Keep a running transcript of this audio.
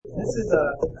This is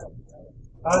a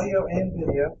audio and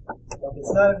video.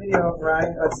 It's not a video of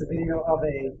Ryan, it's a video of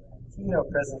a keynote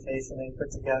presentation they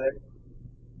put together.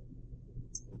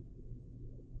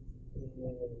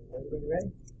 Everybody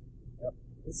ready? Yep.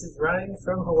 This is Ryan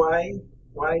from Hawaii.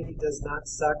 Why He Does Not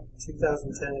Suck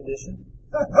 2010 edition.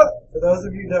 For those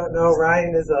of you who don't know,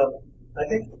 Ryan is I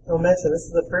think he'll mention this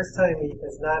is the first time he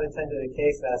has not attended a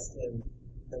K-Fest in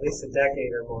at least a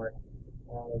decade or more.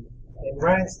 And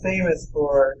Ryan's famous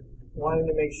for wanting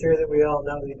to make sure that we all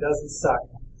know that he doesn't suck.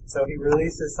 So he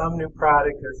releases some new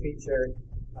product or feature,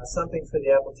 something for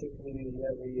the Apple II community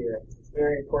every year. It's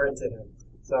very important to him.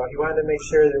 So he wanted to make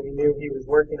sure that we knew he was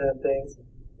working on things.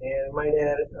 And I might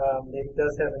add that he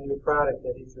does have a new product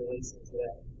that he's releasing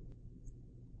today.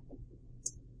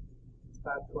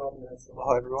 About 12 minutes.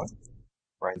 Hello everyone,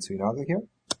 Ryan Suinaga here.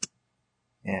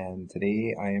 And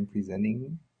today I am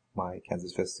presenting my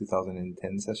Kansas Fest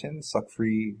 2010 session, Suck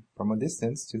Free from a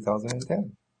Distance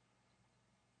 2010.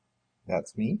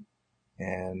 That's me.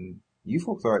 And you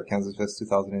folks are at Kansas Fest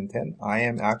 2010. I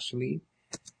am actually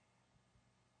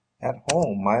at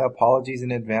home. My apologies in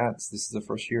advance. This is the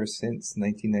first year since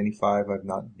 1995 I've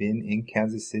not been in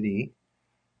Kansas City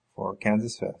for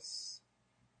Kansas Fest.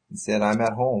 Instead, I'm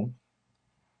at home.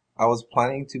 I was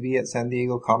planning to be at San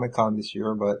Diego Comic-Con this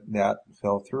year, but that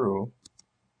fell through.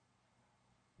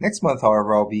 Next month,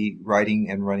 however, I'll be writing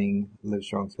and running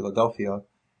Livestrong Philadelphia,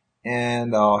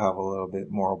 and I'll have a little bit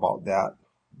more about that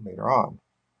later on.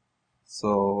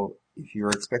 So, if you're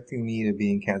expecting me to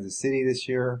be in Kansas City this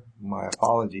year, my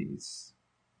apologies.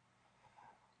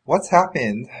 What's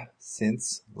happened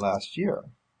since last year?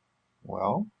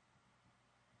 Well,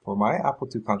 for my Apple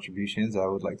II contributions, I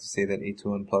would like to say that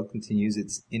A2 Unplugged continues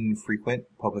its infrequent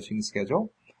publishing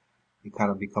schedule. It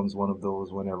kind of becomes one of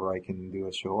those whenever I can do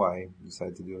a show, I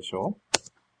decide to do a show.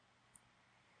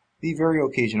 The very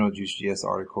occasional Juice.js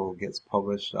article gets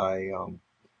published. I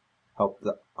helped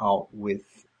out with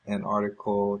an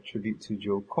article tribute to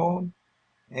Joe Cohn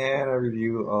and a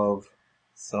review of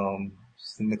some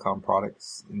Syndicom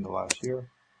products in the last year.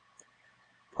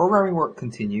 Programming work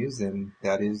continues, and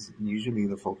that is usually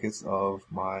the focus of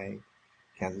my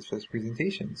Kansas Fest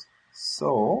presentations.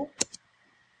 So,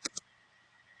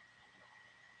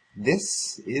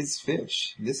 this is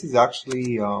Fish. This is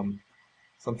actually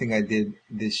something I did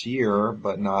this year,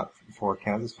 but not for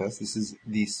Kansas Fest. This is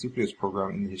the stupidest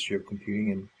program in the history of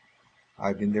computing, and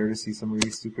I've been there to see some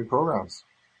really stupid programs.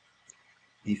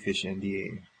 The Fish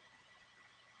NDA.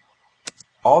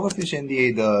 All the Fish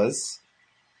NDA does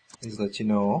is let you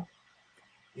know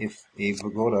if Abe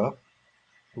Vigoda,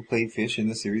 who played Fish in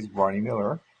the series Barney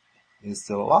Miller, is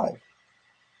still alive.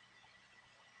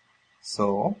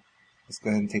 So, let's go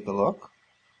ahead and take a look.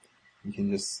 You can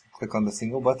just click on the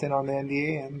single button on the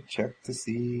NDA and check to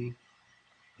see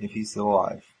if he's still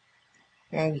alive.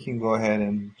 And you can go ahead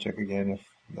and check again if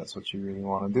that's what you really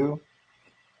want to do.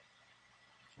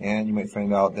 And you might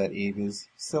find out that Abe is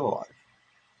still alive.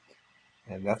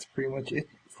 And that's pretty much it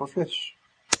for Fish.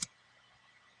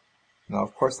 Now,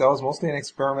 of course, that was mostly an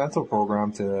experimental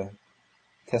program to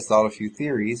test out a few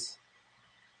theories.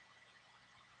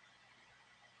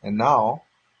 And now,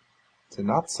 to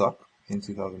not suck in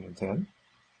 2010,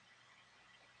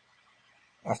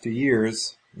 after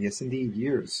years, yes indeed,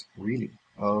 years, really,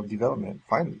 of development,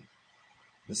 finally,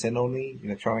 the send-only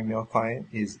electronic mail client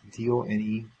is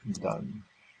DONE done.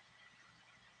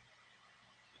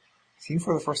 Seen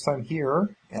for the first time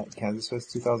here at Kansas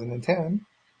Fest 2010,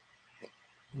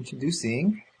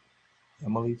 introducing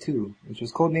Emily 2, which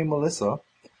was codenamed Melissa,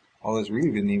 although it's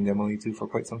really been named Emily 2 for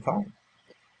quite some time.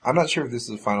 I'm not sure if this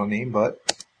is the final name, but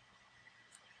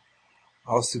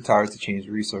I was too tired to change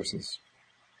the resources.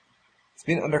 It's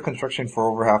been under construction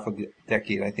for over half a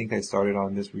decade. I think I started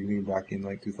on this really back in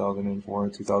like 2004 or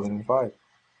 2005.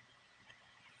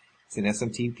 It's an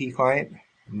SMTP client.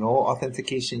 No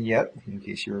authentication yet, in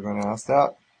case you were going to ask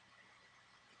that.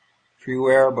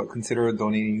 Freeware, but consider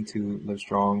donating to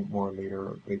Livestrong more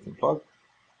later, Latent Plug.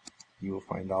 You will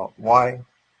find out why.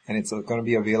 And it's going to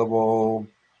be available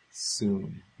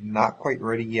soon. Not quite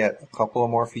ready yet. A couple of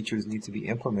more features need to be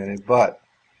implemented, but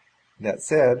that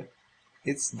said,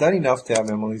 it's done enough to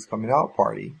have Emily's coming out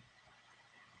party.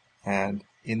 And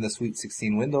in the Sweet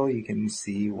 16 window, you can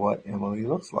see what Emily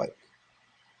looks like.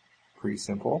 Pretty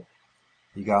simple.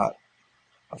 You got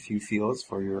a few fields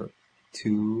for your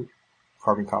two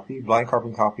carbon copy, blind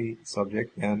carbon copy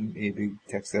subject, and a big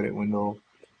text edit window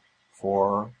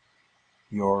for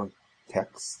your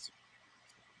text.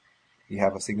 You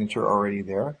have a signature already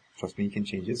there. Trust me, you can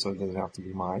change it so it doesn't have to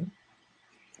be mine.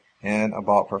 And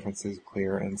about preferences,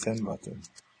 clear, and send button.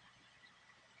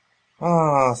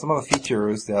 Some of the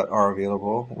features that are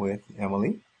available with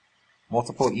Emily.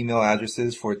 Multiple email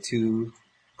addresses for 2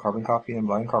 carbon copy and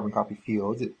blind carbon copy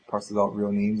fields. It parses out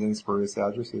real names and spurious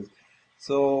addresses.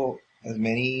 So as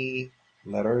many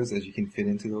letters as you can fit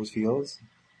into those fields,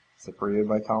 separated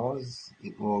by commas,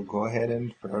 it will go ahead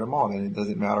and ferret them out. And it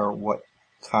doesn't matter what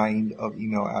kind of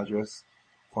email address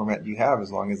format you have,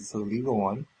 as long as it's a legal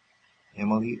one.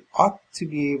 Emily ought to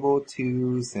be able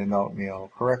to send out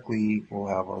mail correctly. We'll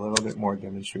have a little bit more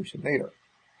demonstration later.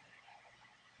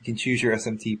 You can choose your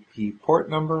SMTP port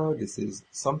number. This is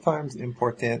sometimes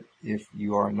important if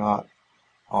you are not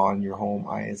on your home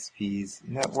ISP's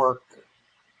network.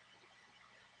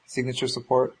 Signature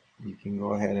support. You can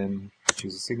go ahead and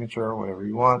choose a signature, whatever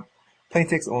you want. Plain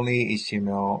text only,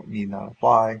 HTML need not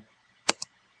apply.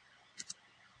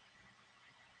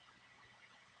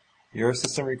 Your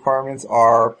system requirements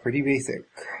are pretty basic.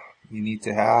 You need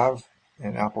to have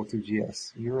an Apple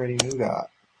IIgs. You already knew that.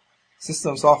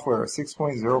 System software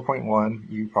 6.0.1,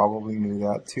 you probably knew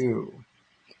that too.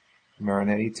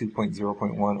 Marinetti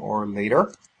 2.0.1 or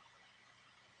later.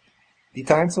 The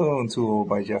Time Zone tool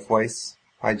by Jeff Weiss.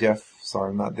 Hi Jeff,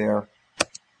 sorry I'm not there.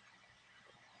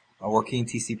 A working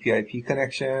TCP/IP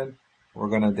connection. We're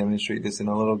going to demonstrate this in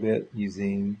a little bit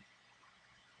using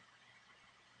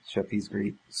Sheppy's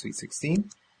Great Sweet 16.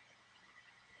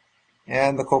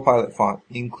 And the Copilot font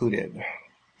included.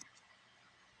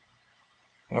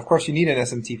 And of course you need an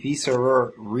SMTP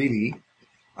server, really.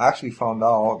 I actually found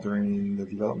out during the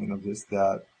development of this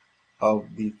that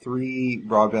of the 3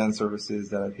 broadband services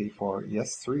that I paid for,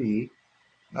 yes 3,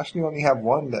 I actually only have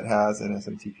one that has an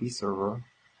SMTP server.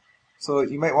 So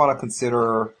you might want to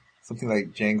consider something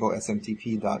like Django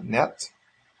SMTP.net,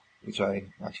 which I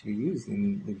actually used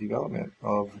in the development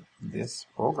of this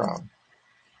program.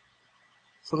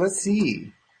 So let's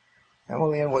see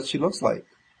Emily and what she looks like.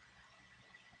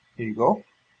 Here you go.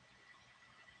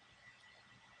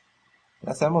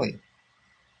 That's Emily.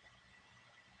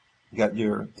 You got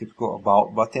your typical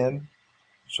About button,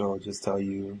 which will just tell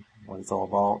you what it's all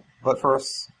about. But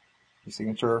first, your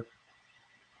signature,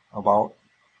 About.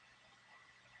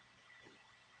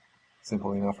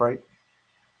 Simple enough, right?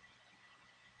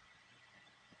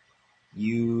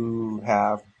 You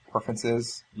have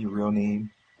preferences, your real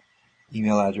name,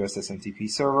 email address, SMTP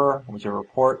server, whichever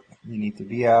port you need to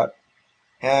be at,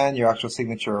 and your actual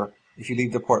signature. If you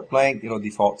leave the port blank, it'll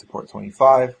default to port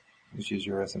 25, which is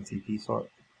your SMTP sort.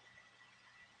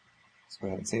 Let's go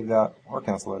ahead and save that or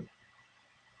cancel it.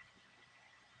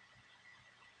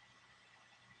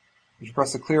 If you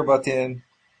press the clear button,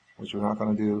 which we're not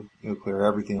going to do, it'll clear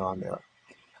everything on there.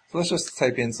 So let's just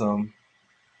type in some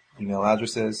email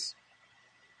addresses.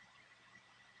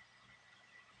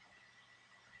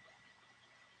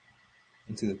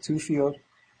 Into the to field.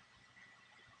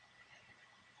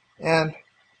 And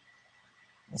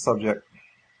a subject,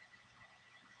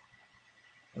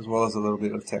 as well as a little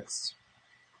bit of text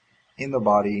in the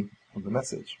body of the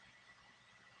message.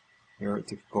 Your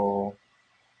typical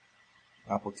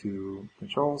Apple II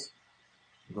controls.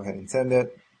 Go ahead and send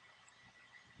it.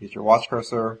 Get your watch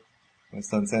cursor. When it's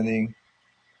done sending,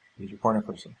 use your pointer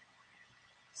cursor.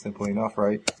 Simple enough,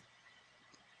 right?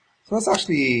 So let's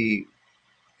actually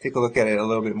take a look at it a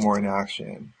little bit more in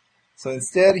action. So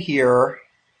instead here,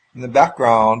 in the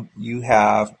background, you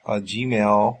have a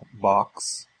Gmail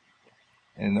box.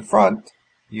 And in the front,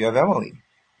 you have Emily,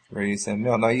 ready to send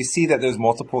mail. Now you see that there's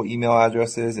multiple email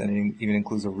addresses and it even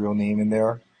includes a real name in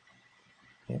there.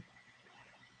 Okay.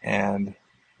 And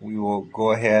we will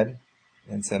go ahead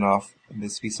and send off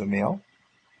this piece of mail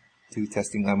to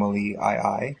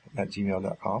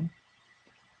testingemilyi@gmail.com.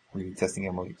 We're really testing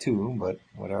Emily too, but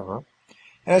whatever.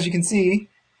 And as you can see,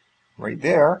 right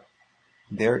there,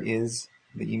 there is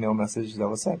the email message that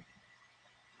was sent.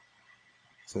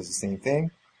 So it's the same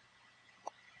thing.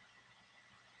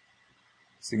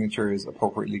 Signature is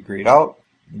appropriately grayed out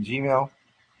in Gmail.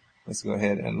 Let's go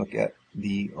ahead and look at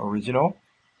the original.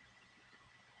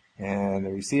 And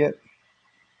there you see it.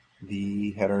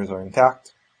 The headers are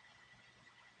intact.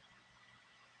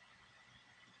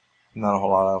 Not a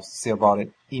whole lot else to say about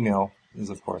it. Email is,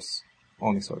 of course,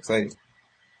 only so exciting.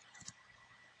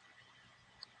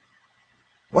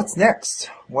 What's next?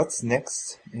 What's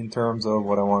next in terms of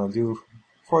what I want to do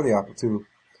for the Apple II?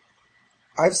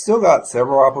 I've still got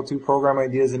several Apple II program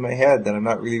ideas in my head that I'm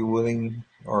not really willing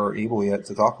or able yet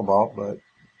to talk about, but a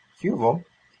few of them.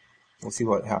 We'll see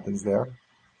what happens there.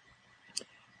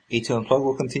 A2 Unplugged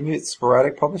will continue its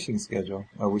sporadic publishing schedule.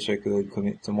 I wish I could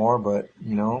commit to more, but,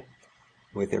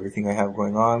 with everything I have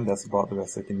going on, that's about the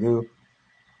best I can do.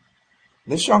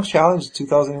 Livestrong Challenge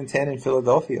 2010 in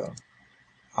Philadelphia.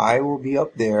 I will be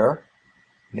up there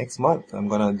next month I'm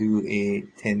gonna do a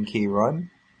 10K run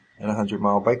and a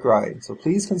 100-mile bike ride. So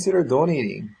please consider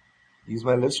donating. Use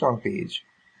my Livestrong page,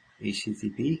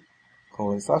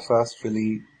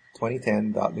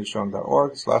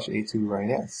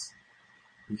 http://philly2010.livestrong.org/a2ryans.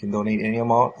 You can donate any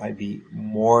amount. I'd be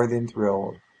more than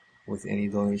thrilled with any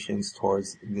donations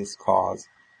towards this cause.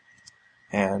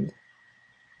 And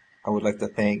I would like to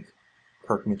thank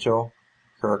Kirk Mitchell.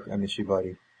 Kirk, I miss you,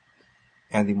 buddy.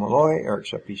 Andy Malloy, Eric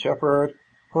Sheppy Shepherd,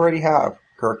 who already have.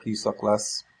 Kirk, you suck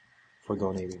less, for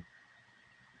donating.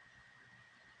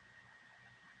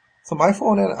 Some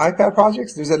iPhone and iPad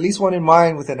projects. There's at least one in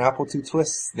mind with an Apple II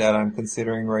Twist that I'm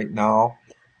considering right now.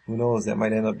 Who knows? That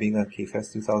might end up being a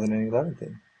K-Fest 2011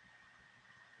 thing.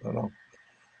 I don't know.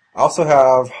 I also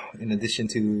have, in addition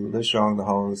to Livestrong, the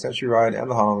Honolulu Century Ride, and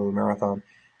the Honolulu Marathon,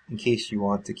 in case you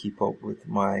want to keep up with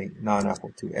my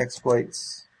non-Apple II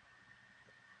exploits.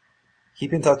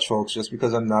 Keep in touch, folks. Just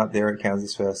because I'm not there at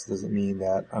Kansas Fest doesn't mean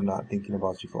that I'm not thinking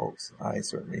about you folks. I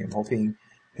certainly am hoping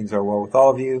things are well with all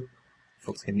of you.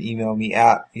 Folks can email me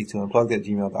at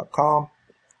a2unplugged@gmail.com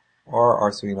or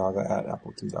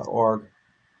rsuinaga@apple2.org.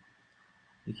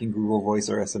 You can Google Voice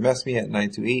or SMS me at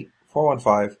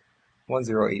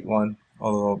 928-415-1081.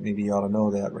 Although maybe you ought to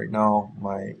know that right now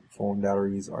my phone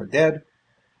batteries are dead.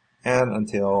 And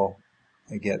until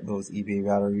I get those eBay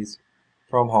batteries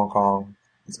from Hong Kong,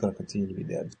 it's going to continue to be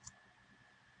dead.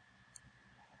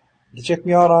 You can check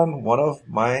me out on one of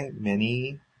my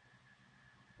many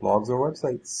blogs or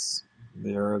websites.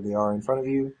 There they are in front of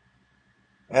you.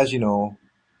 As you know,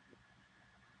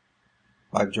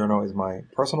 LiveJournal is my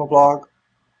personal blog.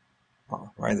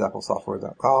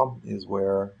 RyansAppleSoftware.com is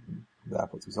where the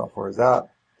Apple II software is at,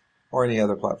 or any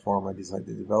other platform I decide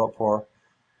to develop for.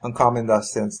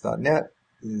 Uncommon-sense.net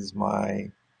is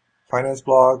my finance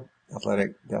blog.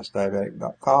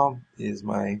 Athletic-diabetic.com is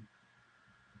my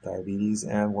diabetes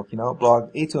and working out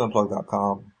blog.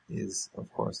 A2unplugged.com is,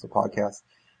 of course, the podcast.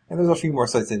 And there's a few more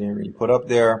sites I didn't really put up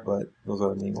there, but those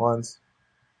are the main ones.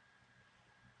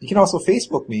 You can also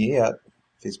Facebook me at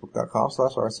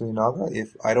facebook.com/rsuinaga.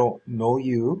 If I don't know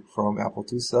you from Apple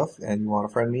II stuff and you want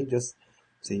to friend me, just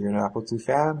say you're an Apple II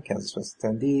fan, Kansas Fest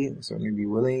attendee. I'll certainly be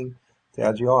willing to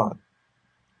add you on.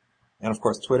 And of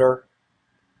course, Twitter,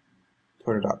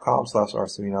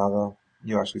 twitter.com/rsuinaga.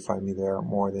 You'll actually find me there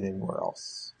more than anywhere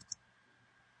else.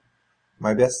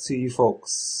 My best to you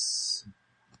folks.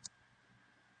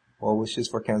 Well wishes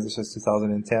for Kansas Fest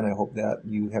 2010. I hope that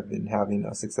you have been having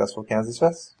a successful Kansas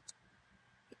Fest.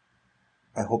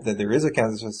 I hope that there is a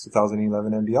Kansas Fest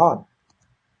 2011 and beyond.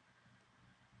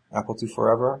 Apple II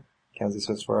forever, Kansas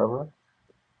Fest forever.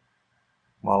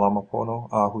 Malama pono,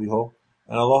 hui ho,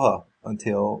 and aloha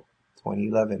until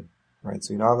 2011. Ryan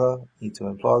Suinaga, E2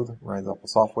 Unplugged, Ryan's Apple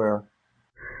Software.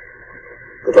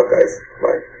 Good luck, guys.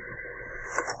 Bye.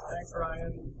 Thanks,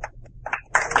 Ryan.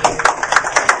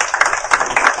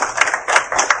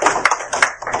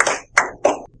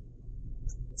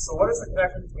 So what is the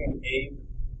connection between Abe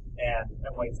and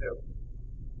MY2?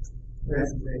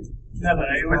 Nothing.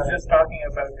 He was just talking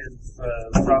about his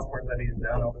software that he's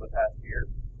done over the past year.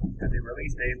 Because he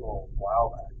released Abe a while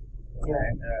back. Yeah.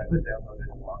 And downloaded it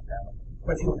a long time ago.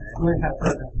 But you learn how to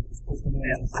program.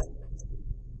 Yes.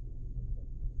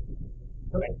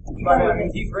 But I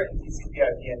mean, he's written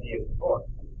TCP/IP NDAs before.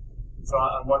 So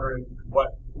I'm wondering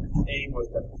what Abe was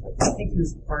demonstrating. I think he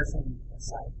was parsing the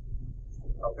site.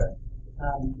 Okay.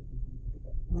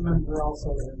 Remember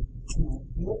also that,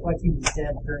 he looked like he was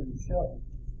dead during the show.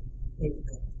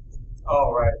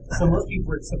 Oh, right. So most people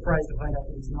were surprised to find out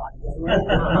that he's not dead.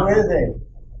 Where is he?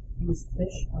 He was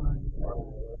Fish on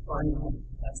Barney Miller.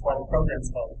 That's why the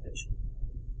program's called Fish.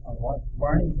 On what?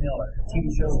 Barney Miller. TV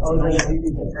show. Oh, the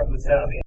TV From the 70s.